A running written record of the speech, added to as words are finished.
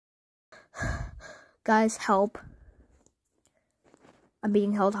Guys, help. I'm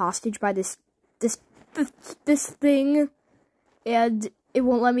being held hostage by this thing, and it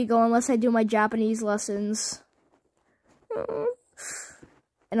won't let me go unless I do my Japanese lessons.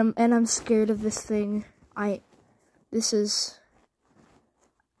 And I'm scared of this thing.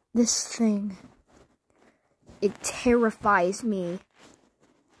 This thing. It terrifies me.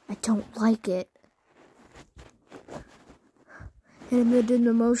 I don't like it. And I'm in an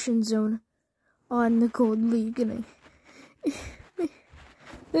emotion zone on the Gold League, and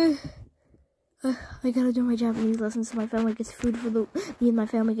I gotta do my Japanese lessons so my family gets food for me and my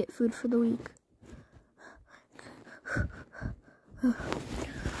family get food for the week.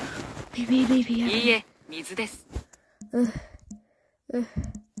 Baby.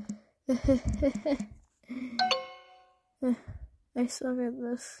 I suck at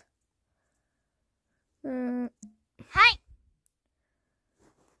this. Hi.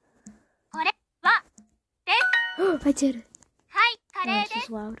 I did it. Hi, Oh, this is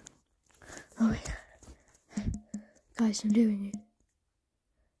loud. Oh yeah. Guys, I'm doing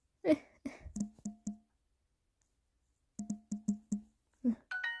it.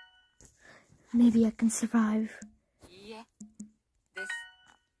 Maybe I can survive.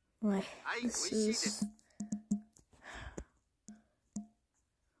 Why? This is...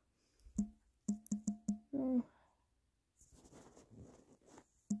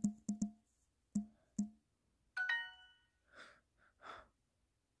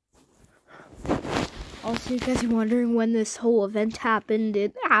 Also, you guys are wondering when this whole event happened.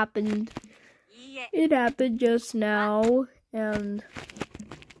 It happened just now, and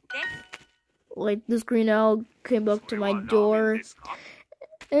like this green owl came up to my door,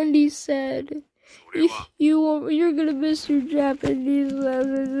 and he said, "You're gonna miss your Japanese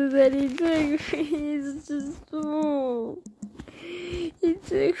lessons," and then he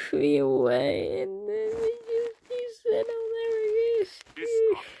took me away, and then he said, "I'll never get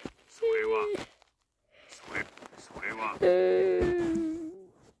you."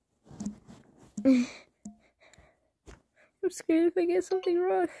 I'm scared if I get something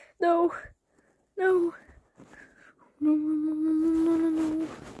wrong. No.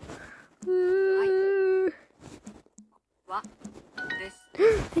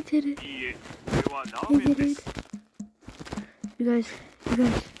 I did it. You guys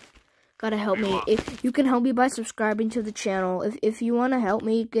gotta help me. If you can help me by subscribing to the channel. If you want to help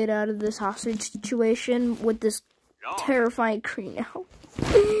me get out of this hostage situation with this terrifying green owl.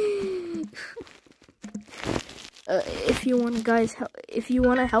 If you want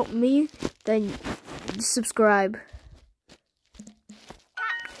to help me, then subscribe.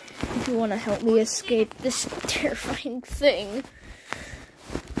 If you want to help me escape this terrifying thing,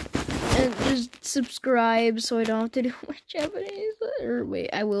 and just subscribe so I don't have to do my Japanese. Or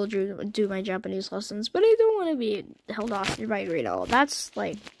wait, I will do my Japanese lessons, but I don't want to be held hostage by a green owl. That's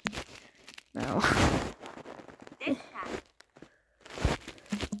like, no.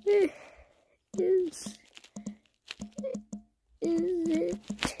 Is it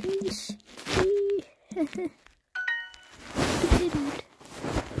tasty?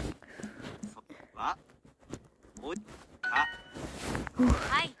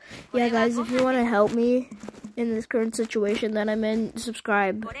 Yeah, guys, if you want to help me in this current situation that I'm in,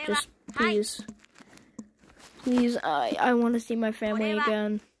 subscribe. Just please. Please, I want to see my family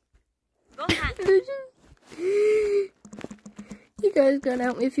again. You guys gotta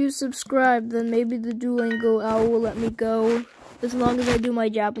help me. If you subscribe, then maybe the Duolingo owl will let me go. As long as I do my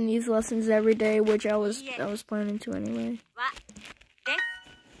Japanese lessons every day, which I was planning to anyway.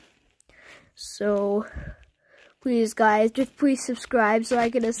 So, please guys, just please subscribe so I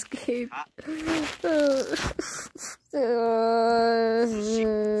can escape.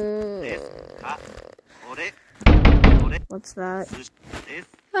 What's that?